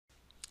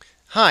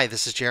Hi,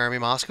 this is Jeremy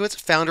Moskowitz,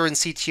 founder and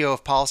CTO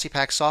of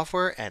PolicyPak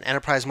Software and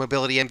Enterprise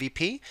Mobility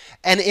MVP.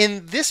 And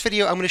in this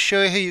video, I'm going to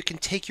show you how you can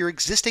take your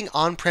existing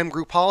on-prem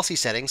group policy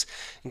settings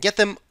and get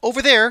them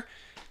over there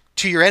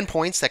to your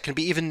endpoints that can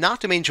be even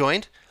not domain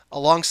joined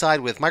alongside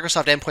with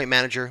Microsoft Endpoint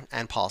Manager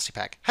and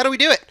PolicyPak. How do we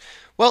do it?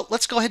 Well,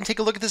 let's go ahead and take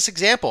a look at this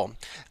example.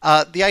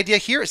 The idea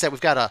here is that we've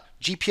got a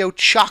GPO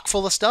chock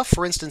full of stuff.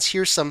 For instance,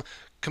 here's some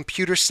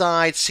computer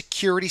side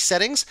security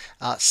settings.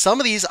 Some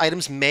of these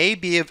items may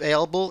be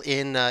available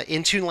in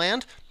Intune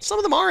land. Some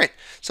of them aren't.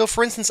 So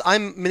for instance,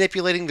 I'm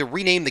manipulating the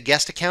rename the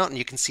guest account, and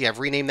you can see I've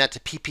renamed that to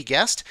PP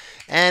guest.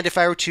 And if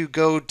I were to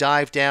go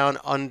dive down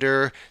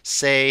under,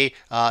 say,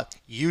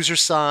 user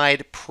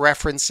side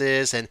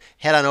preferences and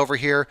head on over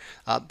here,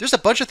 there's a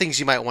bunch of things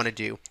you might want to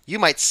do. You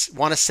might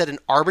want to set an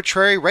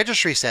arbitrary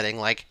registry setting,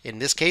 like in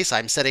this case,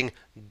 I'm setting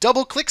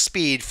double click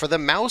speed for the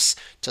mouse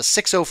to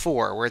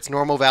 604, where its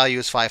normal value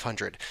is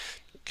 500.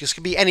 This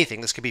could be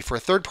anything. This could be for a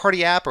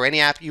third-party app or any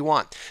app you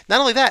want. Not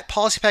only that,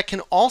 PolicyPak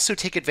can also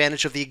take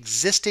advantage of the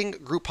existing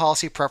group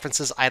policy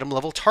preferences item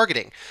level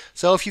targeting.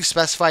 So if you've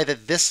specified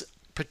that this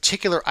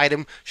particular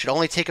item should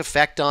only take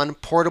effect on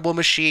portable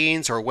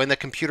machines, or when the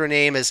computer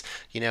name is,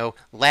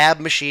 lab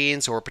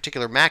machines, or a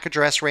particular MAC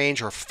address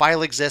range or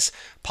file exists,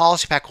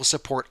 PolicyPak will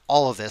support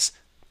all of this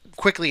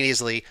quickly and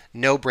easily,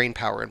 no brain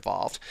power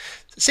involved.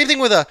 Same thing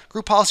with a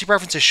group policy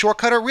preferences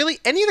shortcut, or really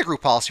any of the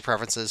group policy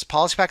preferences.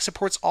 PolicyPak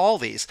supports all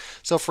these.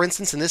 So for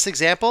instance, in this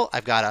example,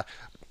 I've got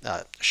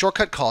a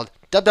shortcut called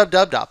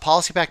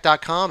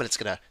www.policypak.com, and it's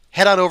going to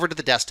head on over to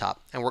the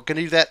desktop. And we're going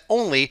to do that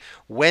only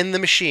when the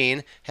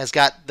machine has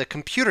got the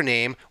computer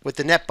name with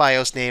the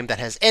NetBIOS name that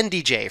has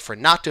NDJ for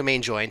not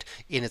domain joined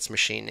in its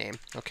machine name.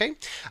 Okay.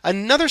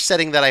 Another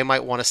setting that I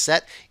might want to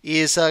set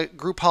is a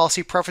group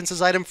policy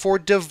preferences item for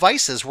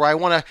devices, where I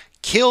want to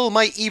kill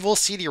my evil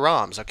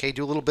CD-ROMs, okay?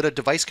 Do a little bit of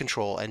device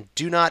control and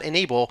do not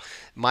enable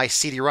my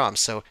CD-ROMs.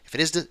 So if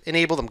it is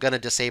enabled, I'm going to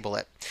disable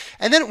it.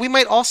 And then we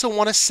might also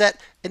want to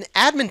set an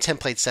admin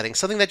template setting,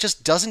 something that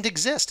just doesn't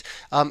exist.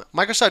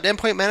 Microsoft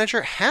Endpoint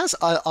Manager has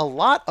a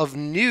lot of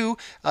new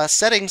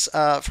settings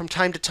from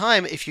time to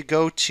time. If you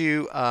go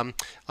to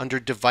under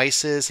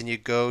devices and you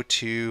go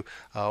to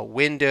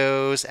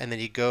Windows and then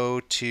you go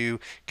to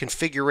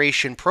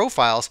configuration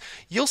profiles,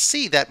 you'll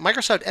see that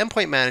Microsoft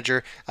Endpoint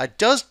Manager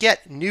does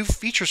get new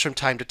features from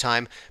time to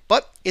time,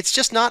 but it's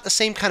just not the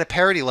same kind of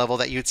parity level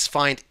that you'd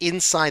find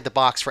inside the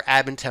box for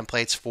admin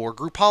templates for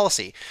group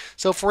policy.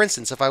 So for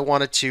instance, if I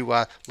wanted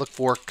to look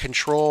for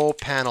control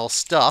panel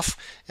stuff,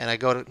 and I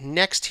go to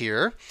next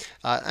here,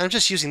 I'm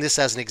just using this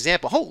as an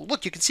example. Oh,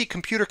 look, you can see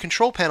computer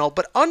control panel,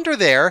 but under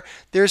there,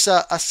 there's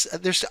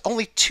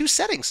only two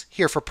settings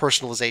here for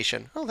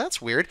personalization. Oh,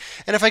 that's weird.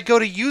 And if I go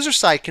to user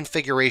side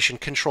configuration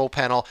control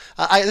panel,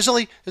 there's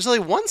only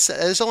one set.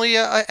 There's only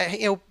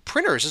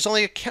printers. There's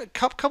only a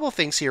couple of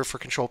things here for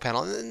control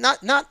panel.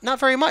 Not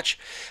very much.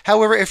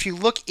 However, if you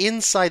look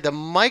inside the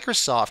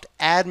Microsoft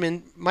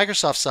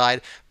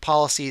side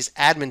policies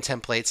admin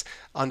templates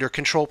under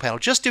control panel,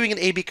 just doing an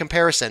A/B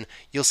comparison,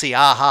 you'll see,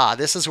 aha,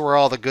 this is where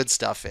all the good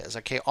stuff is.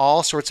 Okay,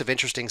 all sorts of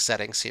interesting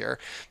settings here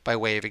by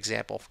way of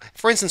example.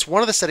 For instance,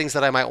 one of the settings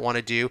that I might want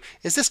to do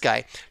is this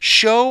guy,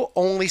 show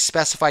only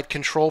specified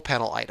control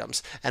panel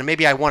items. And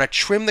maybe I want to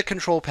trim the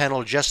control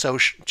panel just to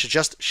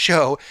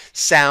show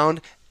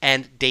sound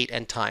and date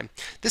and time.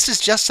 This is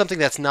just something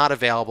that's not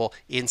available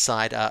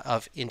inside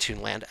of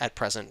Intune land at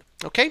present.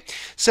 Okay,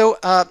 so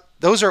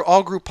those are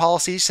all group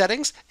policy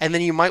settings, and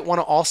then you might want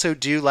to also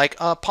do like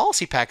a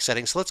PolicyPak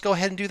setting. So let's go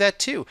ahead and do that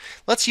too.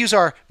 Let's use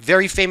our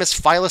very famous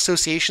File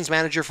Associations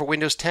Manager for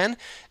Windows 10,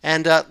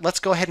 and let's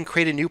go ahead and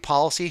create a new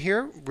policy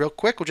here real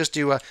quick. We'll just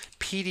do a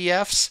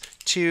PDFs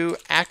to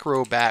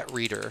Acrobat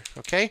Reader.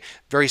 Okay,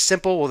 very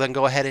simple. We'll then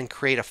go ahead and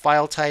create a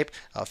file type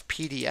of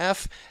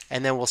PDF,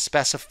 and then we'll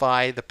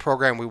specify the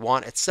program we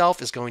want itself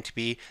is going to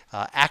be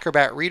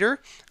Acrobat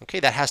Reader.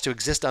 Okay, that has to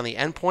exist on the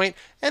endpoint,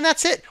 and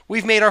that's it.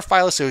 We've made our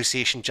file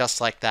association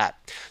just like that.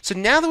 So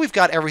now that we've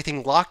got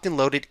everything locked and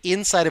loaded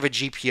inside of a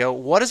GPO,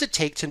 what does it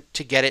take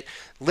to get it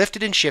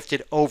lifted and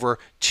shifted over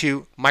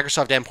to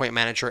Microsoft Endpoint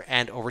Manager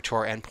and over to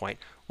our endpoint?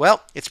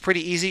 Well, it's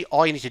pretty easy.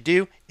 All you need to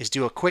do is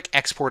do a quick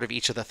export of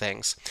each of the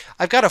things.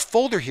 I've got a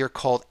folder here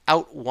called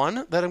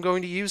Out1 that I'm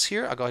going to use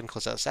here. I'll go ahead and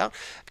close this out.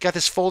 I've got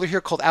this folder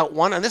here called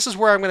Out1, and this is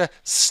where I'm going to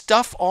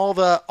stuff all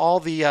the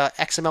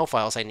XML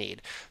files I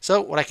need. So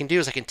what I can do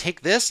is I can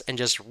take this and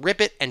just rip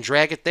it and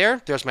drag it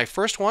there. There's my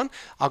first one.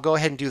 I'll go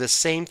ahead and do the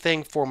same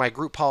thing for my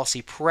group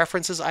policy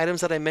preferences items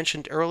that I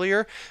mentioned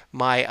earlier.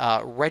 My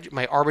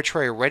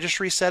arbitrary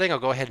registry setting, I'll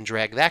go ahead and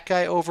drag that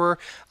guy over.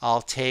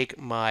 I'll take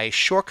my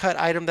shortcut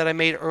item that I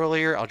made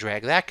earlier. I'll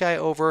drag that guy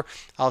over.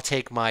 I'll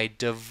take my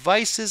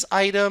devices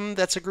item,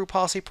 that's a group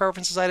policy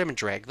preferences item, and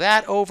drag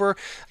that over.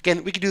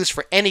 Again, we can do this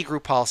for any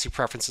group policy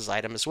preferences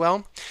item as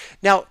well.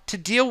 Now, to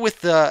deal with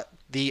the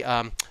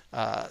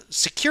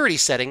security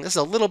setting, this is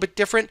a little bit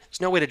different. There's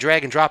no way to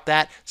drag and drop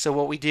that. So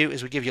what we do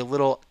is we give you a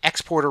little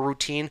exporter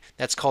routine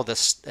that's called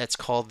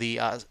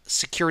the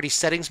Security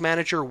Settings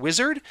Manager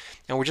wizard,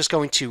 and we're just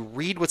going to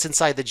read what's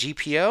inside the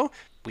GPO.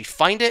 We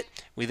find it,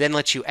 We then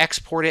let you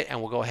export it, and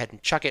we'll go ahead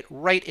and chuck it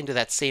right into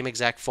that same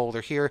exact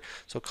folder here.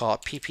 So we'll call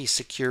it PP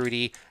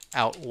Security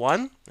Out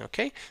 1.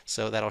 Okay,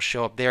 so that'll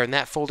show up there in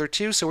that folder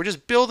too. So we're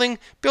just building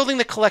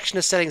the collection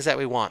of settings that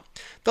we want.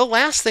 The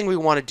last thing we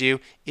want to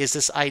do is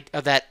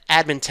that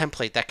admin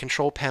template, that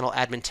control panel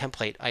admin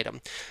template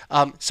item.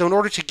 So in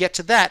order to get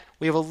to that,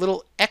 we have a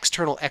little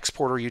external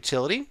exporter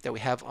utility that we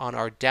have on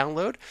our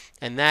download,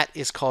 and that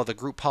is called the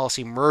Group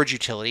Policy Merge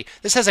utility.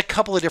 This has a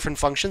couple of different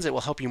functions. It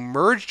will help you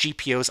merge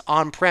GPOs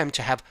on-prem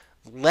to have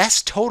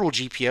less total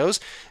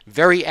GPOs,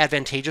 very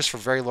advantageous for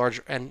very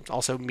large and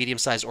also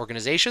medium-sized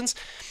organizations.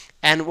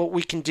 And what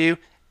we can do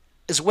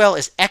as well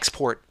is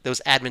export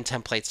those admin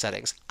template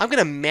settings. I'm going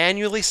to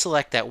manually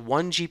select that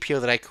one GPO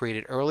that I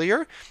created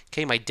earlier,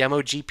 okay, my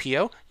demo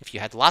GPO. If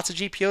you had lots of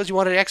GPOs, you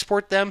wanted to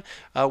export them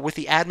with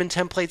the admin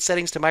template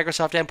settings to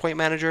Microsoft Endpoint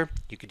Manager,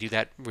 you could do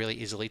that really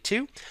easily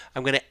too.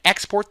 I'm going to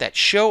export that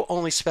show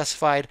only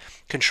specified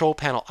control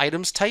panel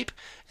items type,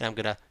 and I'm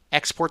going to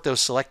export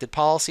those selected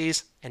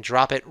policies and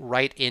drop it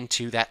right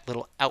into that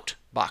little out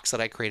box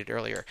that I created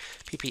earlier.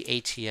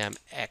 PPATM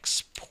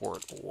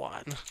export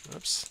 1.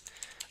 Oops.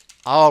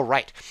 All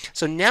right.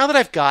 So now that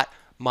I've got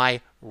my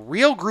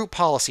real group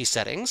policy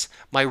settings,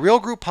 my real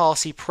group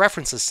policy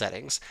preferences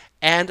settings,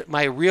 and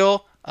my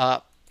real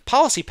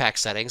PolicyPak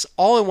settings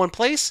all in one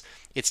place,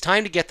 it's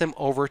time to get them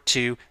over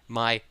to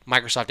my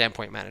Microsoft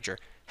Endpoint Manager.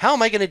 How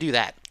am I going to do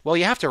that? Well,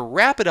 you have to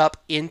wrap it up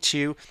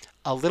into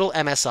a little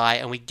MSI,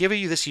 and we give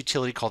you this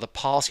utility called the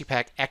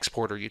PolicyPak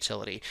Exporter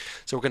utility.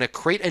 So we're going to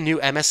create a new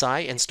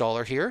MSI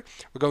installer here.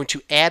 We're going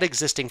to add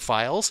existing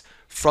files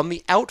from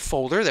the out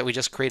folder that we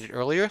just created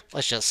earlier.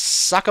 Let's just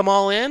suck them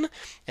all in,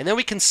 and then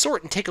we can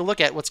sort and take a look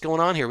at what's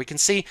going on here. We can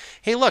see,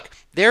 hey, look,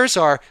 there's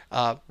our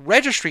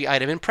registry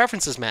item in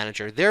Preferences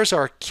Manager. There's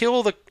our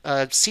kill the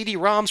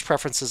CD-ROMs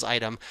preferences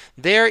item.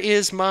 There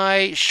is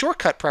my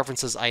shortcut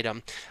preferences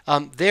item.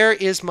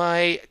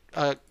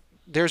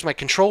 There's my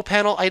control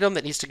panel item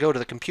that needs to go to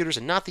the computers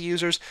and not the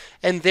users.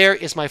 And there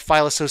is my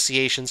file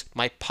associations,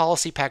 my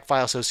PolicyPak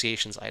file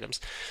associations items.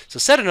 So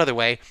said another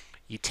way,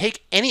 you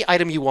take any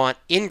item you want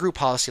in Group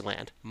Policy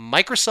land,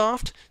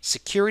 Microsoft,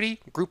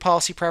 Security, Group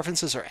Policy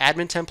Preferences, or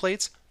Admin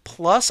Templates,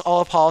 plus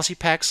all of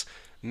PolicyPak's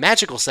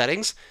magical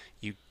settings,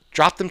 you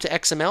drop them to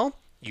XML,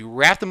 you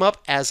wrap them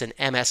up as an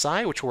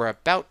MSI, which we're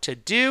about to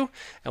do,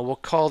 and we'll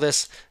call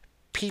this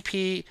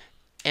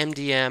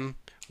PPMDM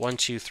 1,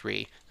 2,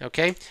 3.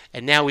 Okay,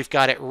 and now we've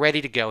got it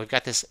ready to go. We've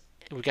got this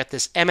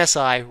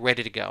MSI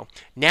ready to go.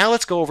 Now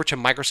let's go over to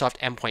Microsoft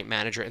Endpoint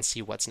Manager and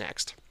see what's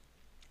next.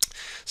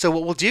 So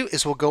what we'll do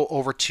is we'll go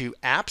over to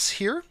Apps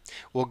here.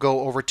 We'll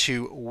go over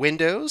to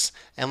Windows,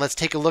 and let's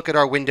take a look at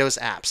our Windows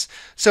apps.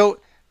 So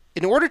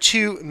in order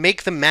to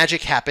make the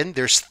magic happen,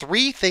 there's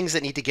 3 things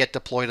that need to get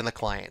deployed on the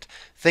client.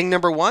 Thing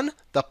number 1,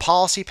 the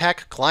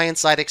PolicyPak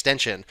client-side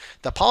extension.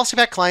 The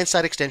PolicyPak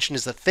client-side extension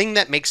is the thing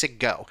that makes it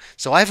go.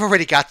 So I've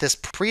already got this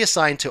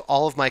pre-assigned to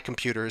all of my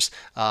computers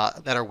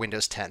that are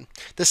Windows 10.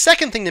 The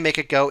second thing to make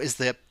it go is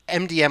the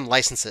MDM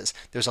licenses.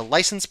 There's a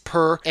license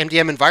per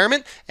MDM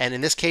environment, and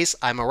in this case,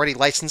 I'm already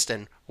licensed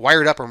and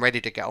wired up. I'm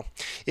ready to go.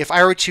 If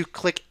I were to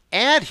click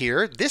Add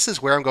here, this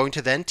is where I'm going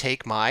to then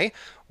take my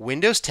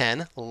Windows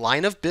 10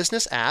 line of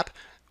business app.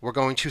 We're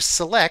going to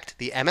select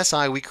the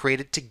MSI we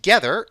created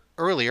together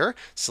earlier,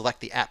 select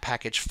the app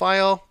package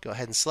file, go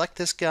ahead and select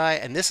this guy,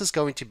 and this is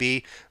going to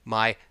be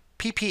my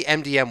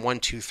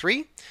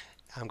PPMDM123.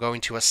 I'm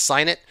going to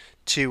assign it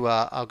to,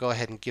 I'll go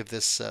ahead and give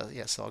this,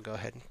 yes, I'll go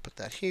ahead and put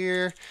that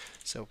here.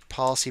 So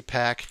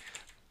PolicyPak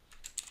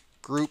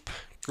group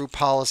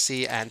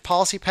policy and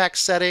PolicyPak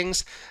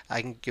settings.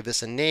 I can give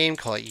this a name,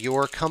 call it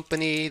your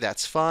company,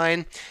 that's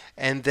fine.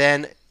 And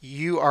then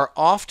you are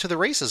off to the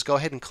races. Go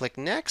ahead and click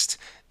next.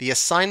 The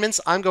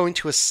assignments, I'm going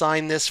to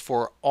assign this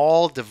for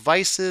all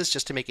devices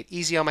just to make it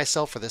easy on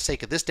myself for the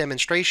sake of this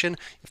demonstration.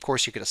 Of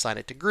course, you could assign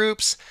it to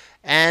groups,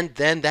 and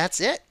then that's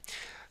it.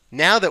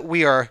 Now that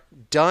we are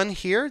done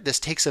here, this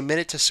takes a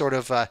minute to sort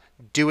of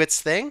do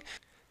its thing.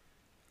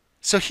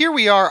 So here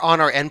we are on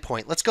our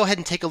endpoint. Let's go ahead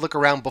and take a look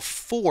around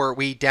before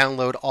we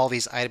download all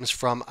these items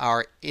from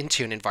our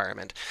Intune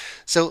environment.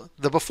 So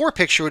the before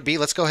picture would be,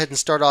 let's go ahead and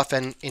start off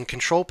in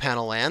control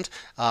panel land.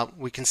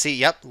 We can see,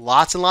 yep,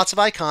 lots and lots of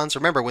icons.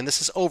 Remember, when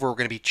this is over, we're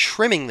going to be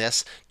trimming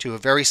this to a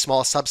very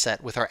small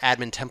subset with our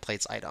admin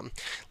templates item.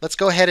 Let's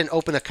go ahead and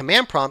open a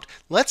command prompt.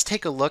 Let's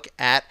take a look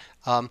at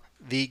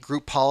the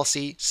group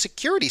policy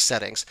security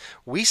settings.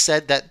 We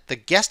said that the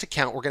guest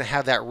account, we're going to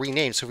have that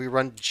renamed. So if we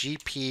run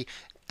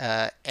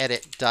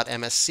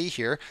edit.msc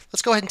here.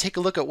 Let's go ahead and take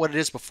a look at what it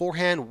is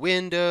beforehand.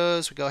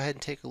 Windows, we go ahead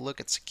and take a look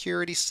at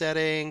security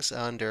settings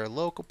under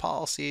local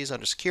policies,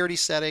 under security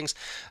settings.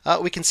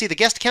 We can see the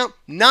guest account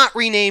not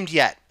renamed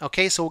yet.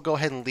 Okay, so we'll go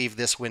ahead and leave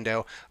this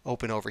window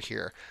open over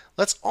here.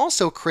 Let's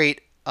also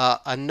create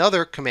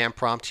another command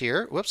prompt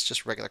here. Whoops,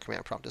 just regular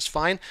command prompt is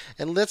fine.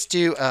 And let's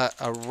do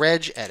a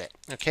reg edit.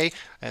 Okay,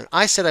 and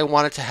I said I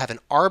wanted to have an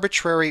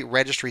arbitrary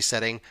registry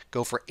setting,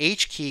 go for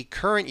H key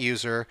current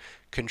user,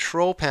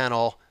 control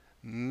panel,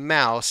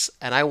 mouse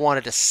and I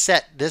wanted to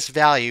set this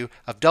value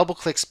of double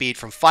click speed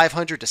from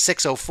 500 to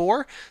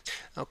 604.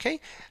 Okay,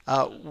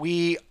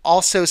 we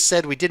also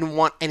said we didn't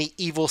want any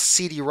evil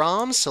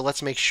CD-ROMs, so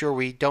let's make sure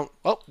we don't.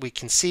 Oh, we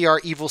can see our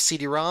evil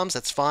CD-ROMs.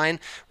 That's fine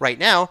right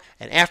now,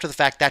 and after the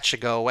fact that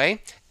should go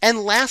away.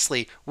 And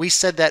lastly, we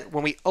said that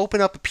when we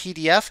open up a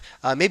PDF,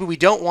 maybe we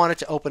don't want it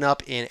to open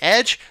up in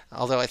Edge,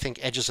 although I think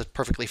Edge is a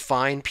perfectly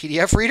fine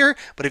PDF reader.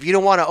 But if you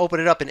don't want to open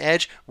it up in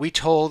Edge, we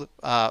told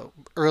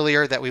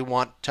earlier that we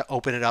want to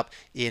open it up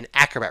in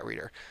Acrobat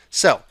Reader.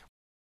 So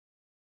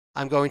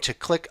I'm going to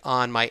click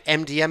on my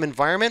MDM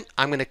environment.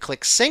 I'm going to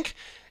click Sync.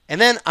 And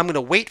then I'm going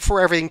to wait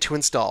for everything to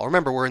install.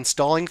 Remember, we're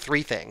installing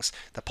three things: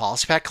 the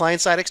PolicyPak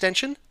client-side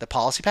extension, the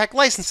PolicyPak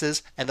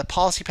licenses, and the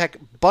PolicyPak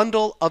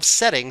bundle of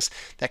settings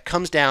that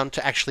comes down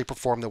to actually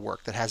perform the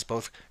work, that has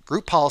both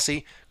group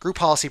policy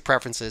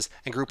preferences,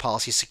 and group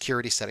policy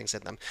security settings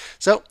in them.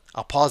 So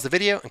I'll pause the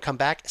video and come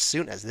back as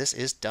soon as this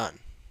is done.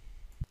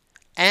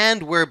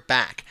 And we're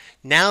back.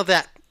 Now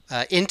that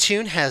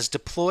Intune has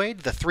deployed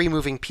the three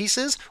moving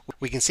pieces,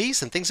 we can see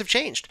some things have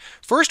changed.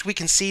 First, we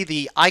can see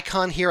the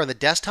icon here on the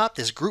desktop,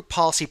 this group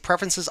policy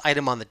preferences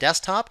item on the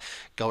desktop,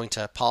 going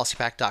to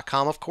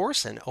PolicyPak.com, of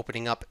course, and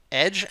opening up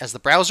Edge as the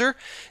browser.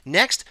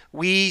 Next,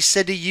 we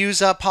said to use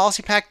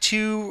PolicyPak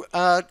to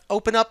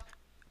open up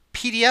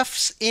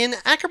PDFs in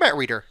Acrobat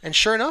Reader, and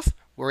sure enough,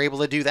 we're able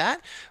to do that.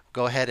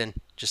 Go ahead and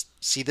just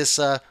see this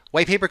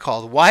white paper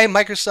called Why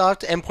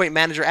Microsoft Endpoint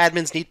Manager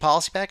Admins Need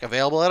PolicyPak,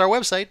 available at our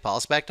website,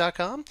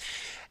 PolicyPak.com.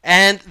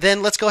 And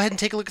then let's go ahead and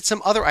take a look at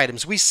some other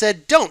items. We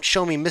said, don't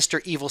show me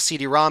Mr. Evil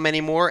CD-ROM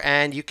anymore,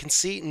 and you can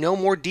see no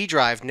more D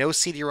drive, no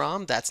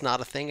CD-ROM. That's not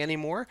a thing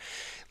anymore.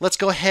 Let's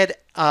go ahead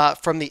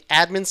from the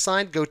admin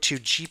side, go to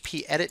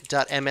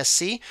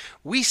gpedit.msc.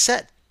 We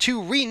set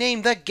to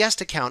rename the guest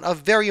account, a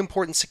very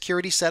important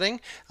security setting.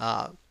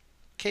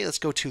 Okay, let's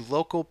go to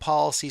local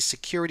policy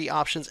security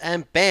options,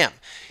 and bam!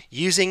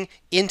 Using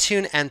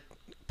Intune and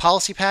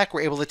PolicyPak,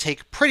 we're able to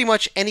take pretty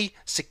much any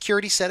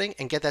security setting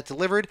and get that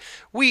delivered.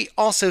 We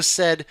also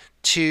said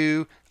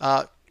to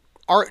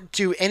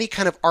do any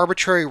kind of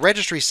arbitrary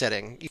registry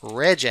setting,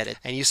 regedit.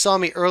 And you saw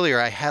me earlier,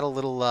 I had a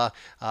little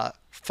I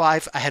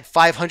had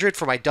 500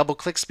 for my double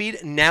click speed.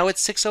 Now it's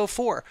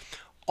 604.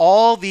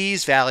 All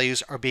these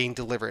values are being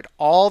delivered.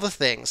 All the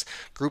things: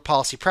 group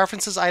policy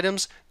preferences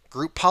items,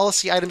 group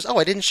policy items. Oh,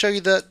 I didn't show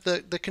you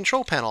the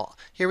control panel.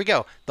 Here we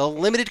go, the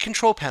limited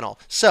control panel.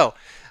 So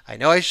I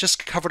know I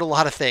just covered a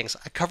lot of things.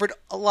 I covered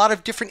a lot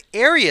of different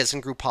areas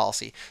in group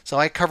policy. So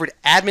I covered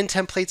admin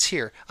templates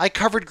here. I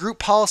covered group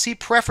policy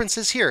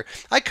preferences here.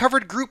 I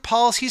covered group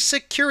policy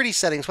security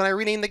settings when I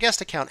renamed the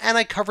guest account, and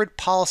I covered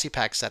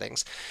PolicyPak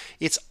settings.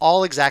 It's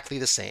all exactly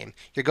the same.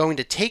 You're going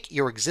to take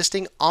your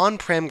existing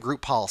on-prem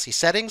group policy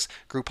settings,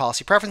 group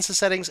policy preferences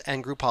settings,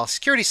 and group policy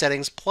security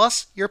settings,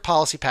 plus your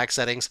PolicyPak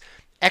settings,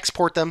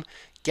 export them,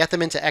 get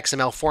them into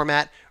XML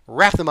format,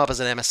 wrap them up as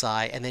an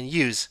MSI, and then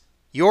use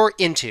your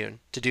Intune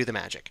to do the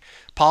magic.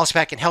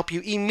 PolicyPak can help you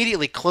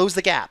immediately close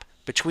the gap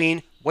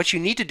between what you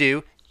need to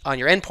do on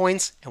your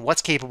endpoints and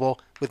what's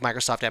capable with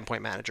Microsoft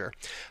Endpoint Manager.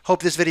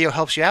 Hope this video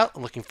helps you out.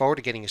 I'm looking forward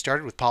to getting you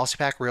started with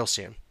PolicyPak real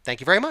soon.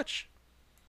 Thank you very much.